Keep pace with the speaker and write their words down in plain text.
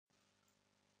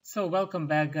So welcome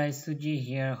back guys, Suji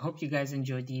here. Hope you guys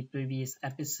enjoyed the previous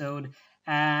episode.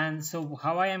 And so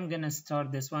how I am gonna start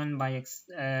this one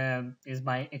is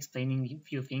by explaining a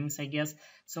few things, I guess.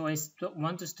 So I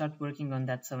want to start working on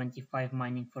that 75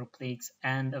 mining for plagues,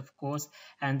 and of course,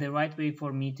 and the right way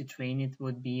for me to train it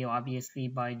would be obviously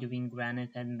by doing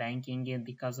granite and banking it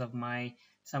because of my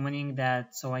summoning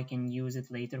that, so I can use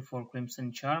it later for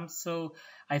Crimson Charms. So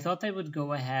I thought I would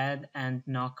go ahead and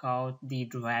knock out the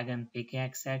dragon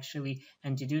pickaxe actually,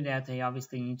 and to do that I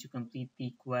obviously need to complete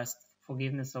the quest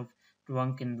Forgiveness of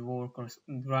Drunken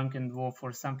Dwarf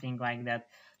or something like that.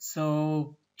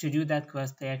 So to do that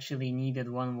quest I actually needed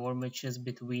one more, which is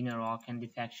Between a Rock, and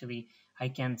if actually I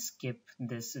can skip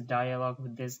this dialogue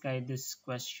with this guy, this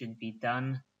quest should be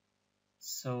done.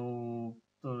 So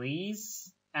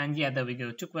please. And yeah, there we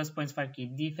go. 2 quest points,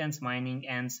 5k defense, mining,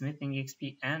 and smithing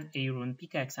XP, and a rune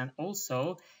pickaxe. And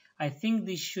also, I think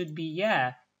this should be,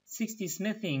 yeah, 60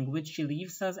 smithing, which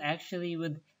leaves us actually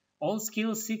with all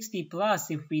skills 60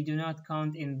 plus if we do not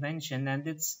count invention. And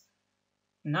it's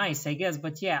nice, I guess.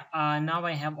 But yeah, now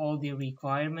I have all the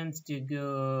requirements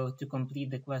to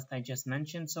complete the quest I just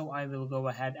mentioned. So I will go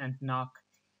ahead and knock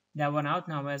that one out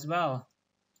now as well.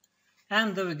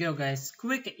 And there we go guys,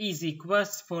 quick easy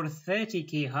quest for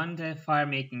 30k hunter, fire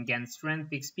making and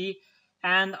strength XP,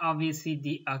 and obviously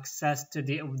the access to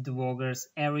the Dwargers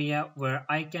area where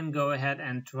I can go ahead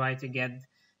and try to get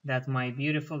that my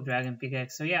beautiful dragon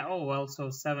pickaxe. So yeah, oh well, so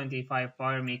 75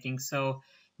 fire making. So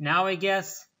now I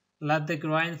guess let the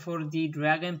grind for the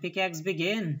dragon pickaxe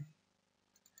begin.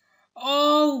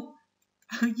 Oh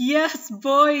yes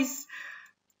boys,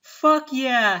 fuck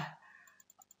yeah.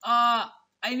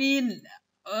 I mean,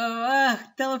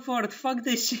 teleport, fuck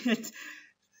this shit.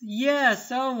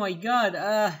 Yes, oh my god,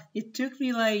 it took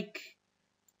me like,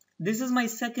 this is my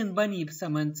second bunny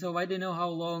summon, so I don't know how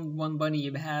long one bunny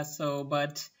has, so,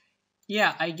 but,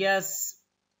 yeah, I guess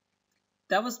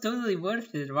that was totally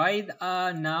worth it, right?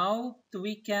 Now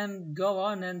we can go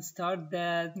on and start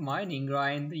that mining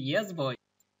grind, yes boy.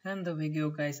 And there we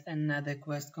go guys, another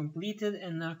quest completed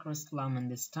in Narcos Slum,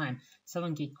 this time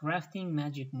 7k crafting,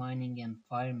 magic mining and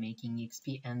fire making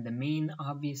XP, and the main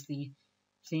obviously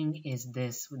thing is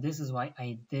this is why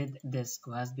I did this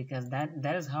quest, because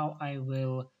that is how I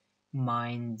will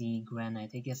mine the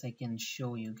granite. I guess I can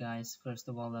show you guys. First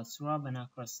of all, let's rob an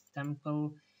Narcos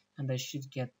temple, and I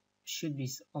should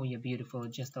be, oh yeah, beautiful,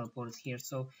 it just teleports here.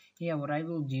 So yeah, what I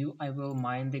will do, I will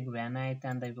mine the granite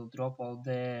and I will drop all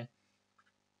the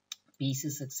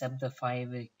pieces except the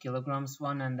 5 kilograms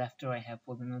one, and after I have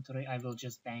full inventory I will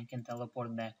just bank and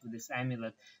teleport back with this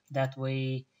amulet. That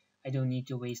way I don't need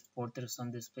to waste porters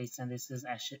on this place, and this is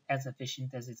as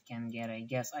efficient as it can get. I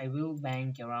guess I will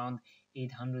bank around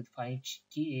 805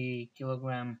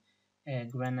 kilogram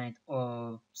granite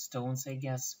or stones, I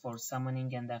guess, for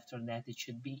summoning, and after that it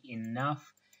should be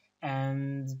enough.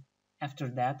 And after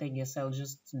that, I guess I'll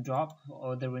just drop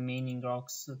all the remaining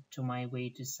rocks to my way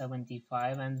to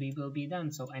 75 and we will be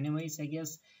done. So anyways, I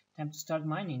guess time to start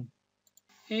mining.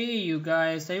 Hey you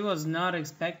guys, I was not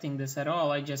expecting this at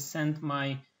all. I just sent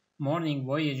my morning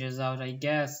voyages out, I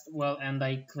guess. Well, and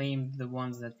I claimed the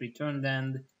ones that returned,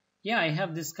 and yeah, I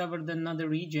have discovered another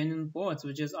region in ports,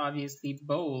 which is obviously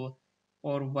Bowl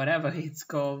or whatever it's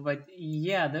called. But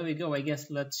yeah, there we go. I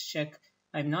guess let's check.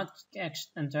 I'm not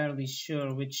entirely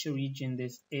sure which region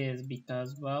this is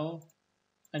because, well,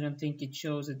 I don't think it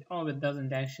shows it. Oh, it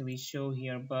doesn't actually show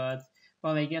here, but,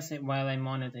 well, I guess while I'm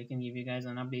on it, I can give you guys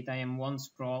an update. I am one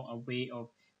scroll away of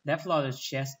Deathlord's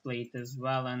chest plate as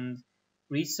well, and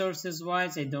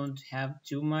resources-wise, I don't have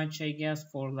too much, I guess,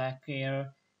 for lacquer,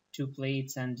 2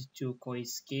 plates, and 2 koi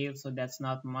scale, so that's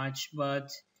not much, but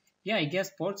yeah, I guess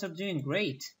ports are doing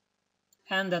great.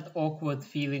 And that awkward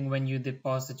feeling when you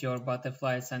deposit your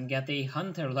butterflies and get a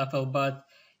hunter level, but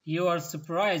you are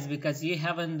surprised because you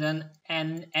haven't done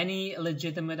any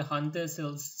legitimate hunter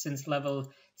since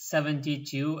level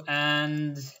 72,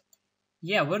 and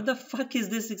yeah, where the fuck is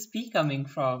this XP coming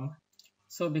from?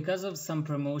 So because of some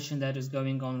promotion that is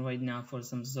going on right now for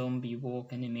some zombie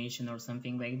walk animation or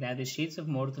something like that, the Shades of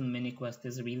Mortal mini quest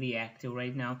is really active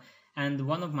right now, and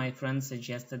one of my friends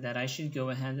suggested that I should go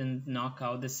ahead and knock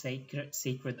out the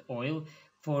sacred oil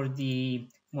for the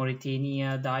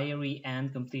Mauritania diary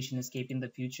and completion escape in the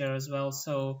future as well.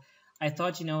 So I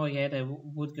thought, you know, I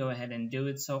would go ahead and do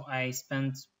it. So I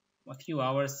spent a few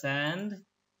hours and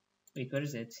wait, where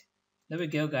is it? There we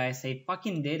go guys, I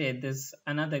fucking did it. This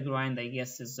another grind I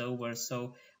guess is over,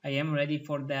 so I am ready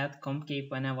for that comp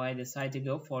cape whenever I decide to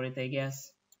go for it, I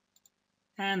guess.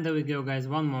 And there we go guys,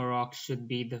 one more rock should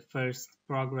be the first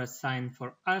progress sign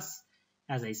for us.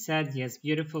 as I said. Yes,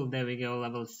 beautiful. There we go,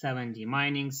 level 70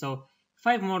 mining. So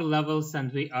 5 more levels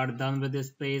and we are done with this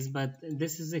place, but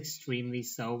this is extremely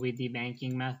slow with the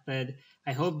banking method.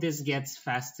 I hope this gets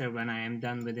faster when I am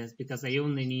done with this, because I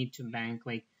only need to bank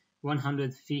like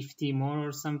 150 more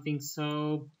or something.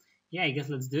 So yeah, I guess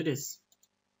let's do this.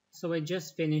 So I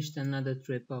just finished another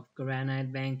trip of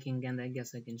granite banking, and I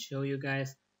guess I can show you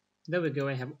guys. There we go,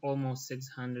 I have almost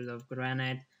 600 of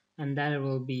granite, and that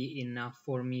will be enough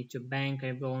for me to bank.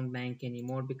 I won't bank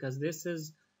anymore because this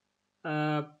is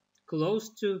uh, close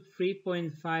to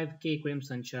 3.5k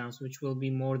crimson charms, which will be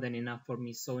more than enough for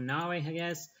me. So now I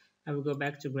guess I will go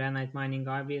back to granite mining,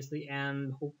 obviously,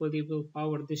 and hopefully will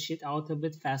power this shit out a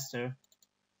bit faster.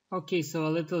 Okay, so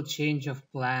a little change of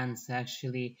plans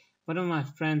actually. One of my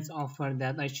friends offered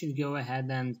that I should go ahead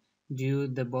and do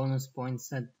the bonus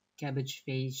points at Cabbage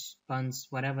Face Puns,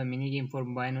 whatever minigame for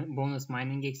bonus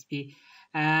mining XP.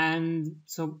 And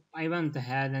so I went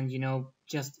ahead and,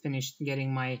 just finished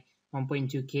getting my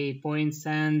 1.2k points.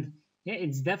 And yeah,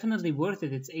 it's definitely worth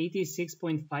it. It's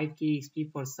 86.5k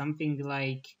XP for something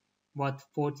like, what,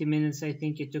 40 minutes I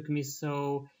think it took me.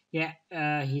 So yeah,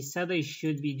 he said I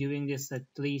should be doing this at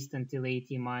least until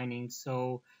 80 mining.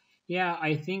 So yeah,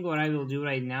 I think what I will do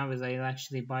right now is I'll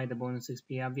actually buy the bonus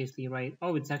XP. Obviously, right?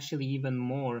 Oh, it's actually even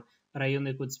more, but I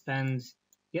only could spend.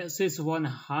 Yeah, so it's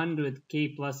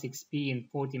 100k plus XP in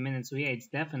 40 minutes. So yeah, it's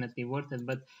definitely worth it.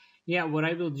 But yeah, what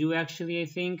I will do actually, I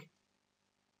think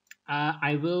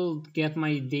I will get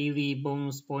my daily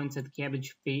bonus points at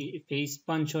Face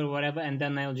Punch or whatever, and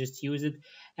then I'll just use it.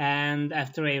 And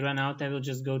after I run out, I will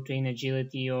just go train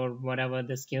agility or whatever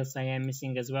the skills I am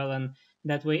missing as well. And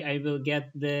that way I will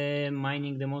get the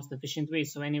mining the most efficient way.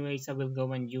 So anyways, I will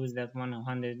go and use that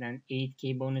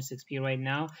 108k bonus XP right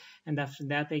now. And after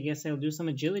that, I guess I'll do some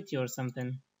agility or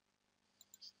something.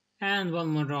 And one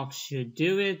more drop should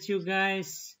do it, you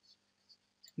guys.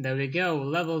 There we go,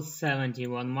 level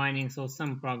 71 mining, so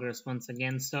some progress once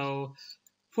again. So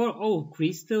for, oh,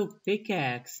 crystal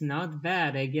pickaxe, not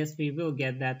bad. I guess we will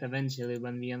get that eventually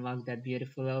when we unlock that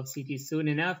beautiful elf city soon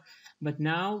enough. But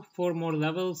now 4 more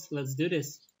levels, let's do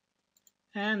this.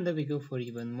 And there we go for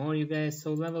even more, you guys.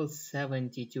 So level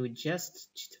 72,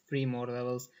 just 3 more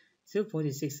levels, still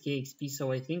 46k XP.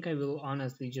 So I think I will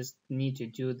honestly just need to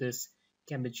do this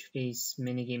cabbage face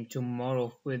minigame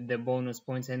tomorrow with the bonus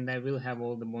points, and I will have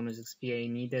all the bonus XP I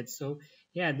needed. So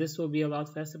yeah, this will be a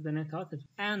lot faster than I thought it.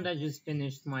 And I just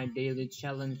finished my daily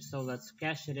challenge, so let's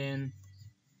cash it in.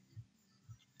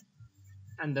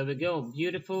 And there we go,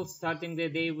 beautiful, starting the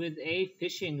day with a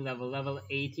fishing level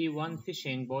 81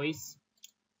 fishing, boys.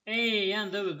 Hey,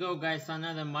 and there we go, guys,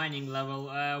 another mining level.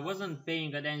 Wasn't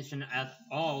paying attention at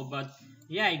all, but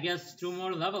yeah, I guess 2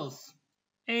 more levels.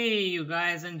 Hey, you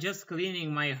guys, I'm just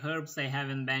cleaning my herbs I have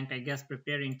in bank, I guess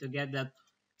preparing to get that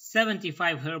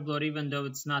 75 herb lore, even though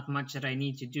it's not much that I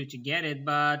need to do to get it,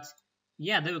 but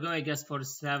yeah, there we go, I guess for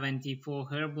 74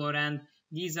 herb lore, and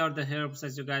these are the herbs,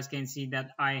 as you guys can see, that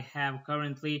I have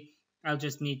currently. I'll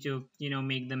just need to,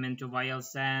 make them into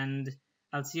vials, and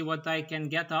I'll see what I can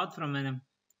get out from them.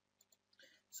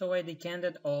 So I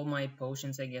decanted all my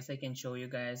potions. I guess I can show you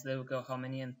guys. There we go. How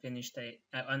many unfinished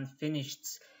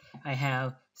I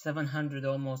have? 700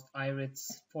 almost irids,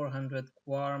 400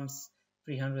 quarms,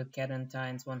 300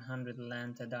 cadentines, 100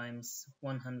 lanthadimes,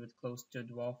 100 close to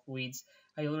dwarf weeds.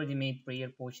 I already made prayer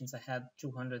potions. I had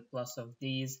 200 plus of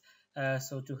these.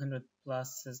 So 200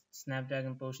 plus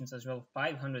snapdragon potions as well.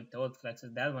 500 toad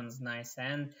flexes. That one's nice.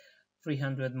 And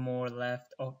 300 more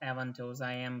left of Avantos.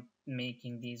 I am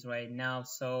making these right now.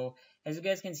 So as you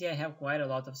guys can see, I have quite a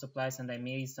lot of supplies, and I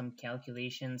made some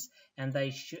calculations, and I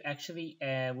should actually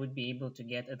would be able to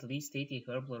get at least 80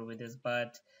 herblore with this.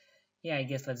 But yeah, I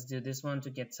guess let's do this one to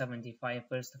get 75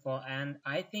 first of all, and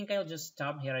I think I'll just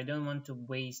stop here. I don't want to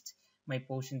waste my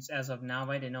potions as of now.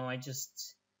 I don't know, I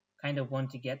just kind of want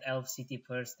to get Elf City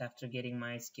first after getting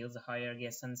my skills higher, I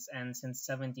guess, and since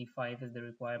 75 is the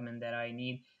requirement that I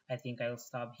need, I think I'll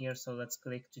stop here. So let's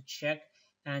click to check,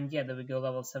 and yeah, there we go,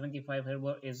 level 75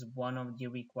 herblore is one of the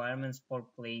requirements for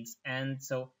plagues. And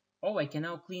so, oh, I can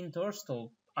now clean Torstol.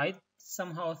 I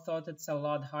somehow thought it's a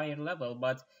lot higher level,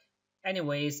 but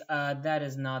anyways, that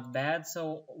is not bad.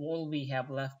 So all we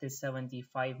have left is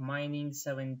 75 mining,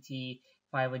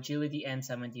 75 agility, and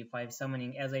 75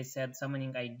 summoning. As I said,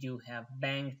 summoning I do have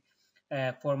banked.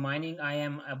 For mining, I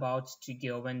am about to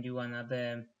go and do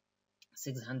another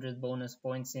 600 bonus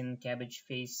points in Cabbage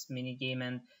Face minigame,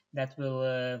 and that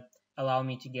will allow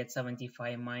me to get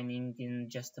 75 mining in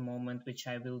just a moment, which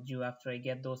I will do after I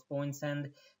get those points.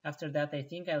 And after that, I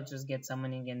think I'll just get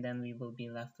summoning, and then we will be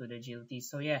left with agility.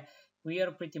 So yeah, we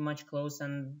are pretty much close,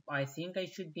 and I think I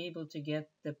should be able to get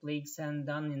the Plague Sand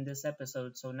done in this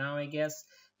episode. So now I guess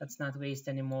let's not waste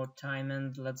any more time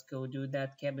and let's go do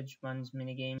that cabbage buns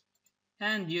minigame.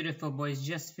 And beautiful boys,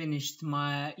 just finished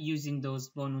my using those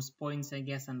bonus points, I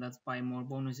guess, and let's buy more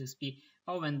bonus XP.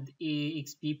 Oh, and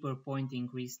XP per point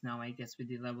increased now, I guess, with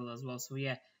the level as well. So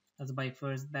yeah, let's buy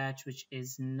first batch, which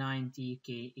is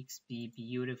 90k XP,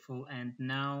 beautiful. And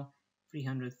now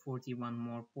 341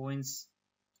 more points.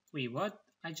 Wait, what?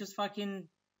 I just fucking...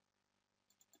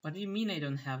 What do you mean I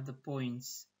don't have the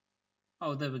points?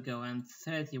 Oh, there we go, and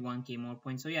 31k more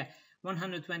points. So yeah,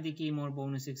 120k more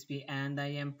bonus XP, and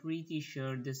I am pretty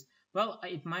sure this... Well,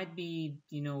 it might be,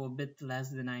 you know, a bit less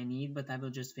than I need, but I will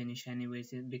just finish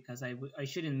anyways, because I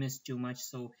shouldn't miss too much.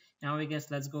 So now I guess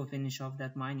let's go finish off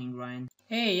that mining grind.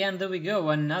 Hey, and there we go,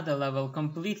 another level.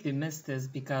 Completely missed this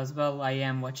because, well, I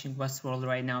am watching Westworld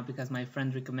right now because my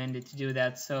friend recommended to do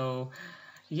that. So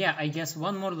yeah, I guess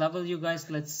one more level, you guys.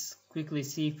 Let's quickly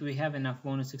see if we have enough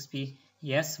bonus XP.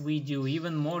 Yes, we do,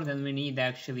 even more than we need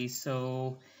actually.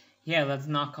 So yeah, let's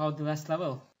knock out the last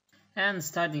level. And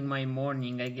starting my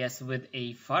morning, I guess, with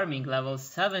a farming level,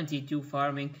 72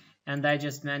 farming, and I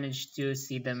just managed to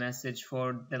see the message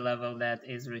for the level that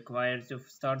is required to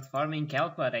start farming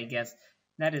Kelpot, I guess.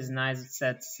 That is nice. It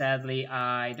said, sadly,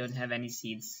 I don't have any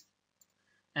seeds.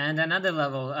 And another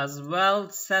level as well,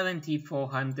 74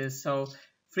 hunters, so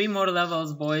 3 more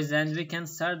levels, boys, and we can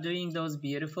start doing those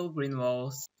beautiful green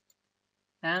walls.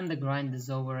 And the grind is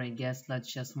over, I guess.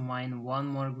 Let's just mine one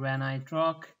more granite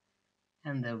rock.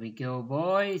 And there we go,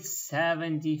 boys.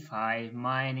 75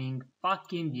 mining.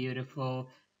 Fucking beautiful.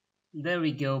 There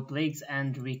we go. Plagues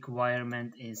and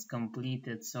requirement is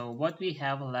completed. So what we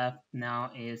have left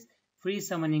now is 3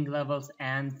 summoning levels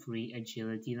and 3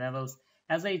 agility levels.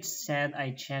 As I said,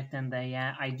 I checked, and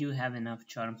I do have enough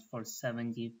charms for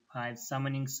 75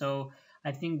 summoning, so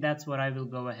I think that's what I will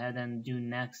go ahead and do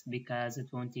next, because it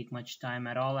won't take much time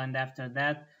at all. And after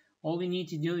that, all we need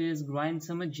to do is grind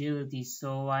some agility,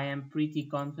 so I am pretty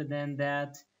confident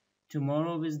that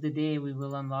tomorrow is the day we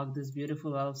will unlock this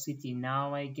beautiful elf city.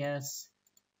 Now I guess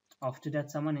off to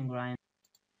that summoning grind.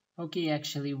 Okay,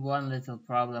 actually one little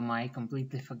problem I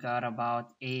completely forgot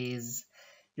about is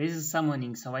this is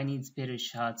summoning, so I need spirit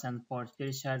shards, and for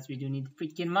spirit shards we do need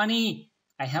freaking money.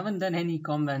 I haven't done any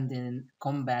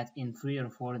combat in 3 or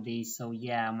 4 days, so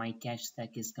yeah, my cash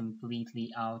stack is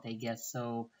completely out, I guess.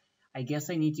 So I guess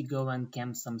I need to go and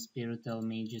camp some spiritual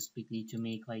mages quickly to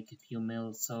make like a few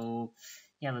mils. So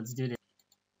yeah, let's do this.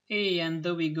 Hey, and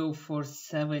there we go for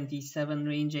 77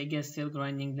 range, I guess, still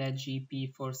grinding that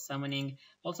GP for summoning.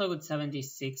 Also with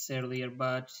 76 earlier,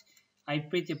 but I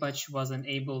pretty much wasn't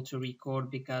able to record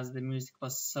because the music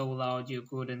was so loud you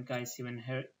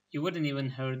wouldn't even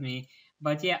heard me.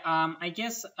 But yeah, I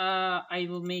guess I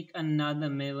will make another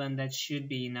mill, and that should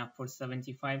be enough for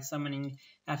 75 summoning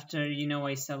after, you know,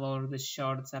 I sell all the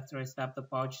shards, after I swap the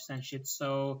pouches and shit.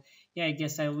 So yeah, I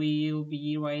guess I will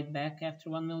be right back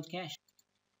after 1 mil cash.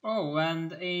 Oh,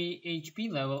 and a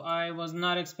HP level. I was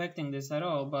not expecting this at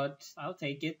all, but I'll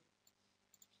take it.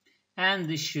 And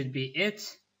this should be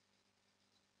it.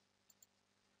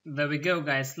 There we go,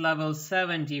 guys. Level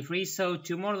 73, so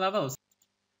 2 more levels.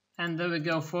 And there we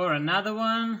go for another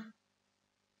one.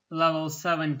 Level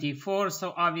 74,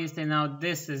 so obviously now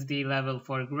this is the level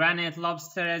for granite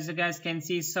lobster, as you guys can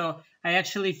see. So I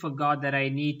actually forgot that I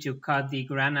need to cut the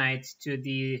granite to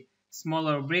the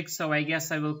smaller bricks, so I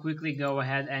guess I will quickly go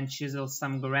ahead and chisel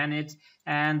some granite,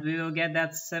 and we will get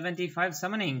that 75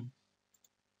 summoning.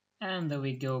 And there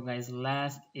we go, guys,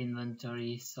 last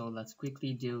inventory, so let's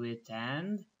quickly do it,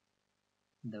 and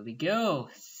there we go,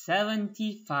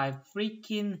 75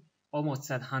 freaking, almost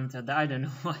said hunter, I don't know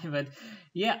why, but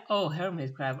yeah, oh,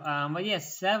 hermit crab, but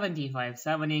yes, 75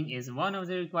 summoning is one of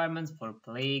the requirements for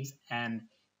plagues, and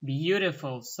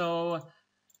beautiful. So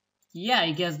yeah,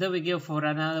 I guess there we go for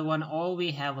another one. All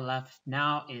we have left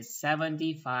now is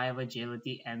 75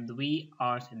 agility, and we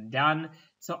are done.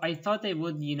 So I thought I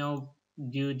would, you know,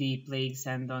 do the plague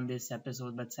sand on this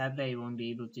episode, but sadly I won't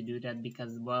be able to do that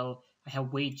because, well, I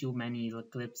have way too many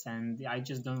clips and I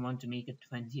just don't want to make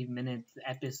a 20-minute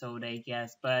episode, I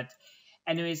guess. But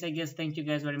anyways, I guess thank you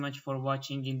guys very much for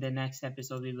watching. In the next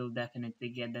episode, we will definitely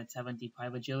get that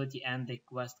 75 agility and the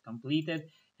quest completed,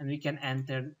 and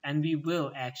we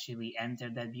will actually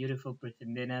enter that beautiful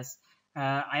Prifidinus.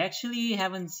 I actually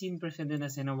haven't seen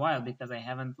Prifidinus in a while because I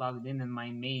haven't logged in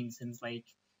my main since like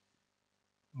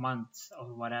months or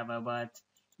whatever. But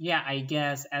yeah, I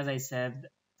guess, as I said,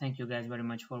 thank you guys very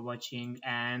much for watching,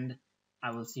 and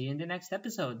I will see you in the next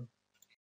episode.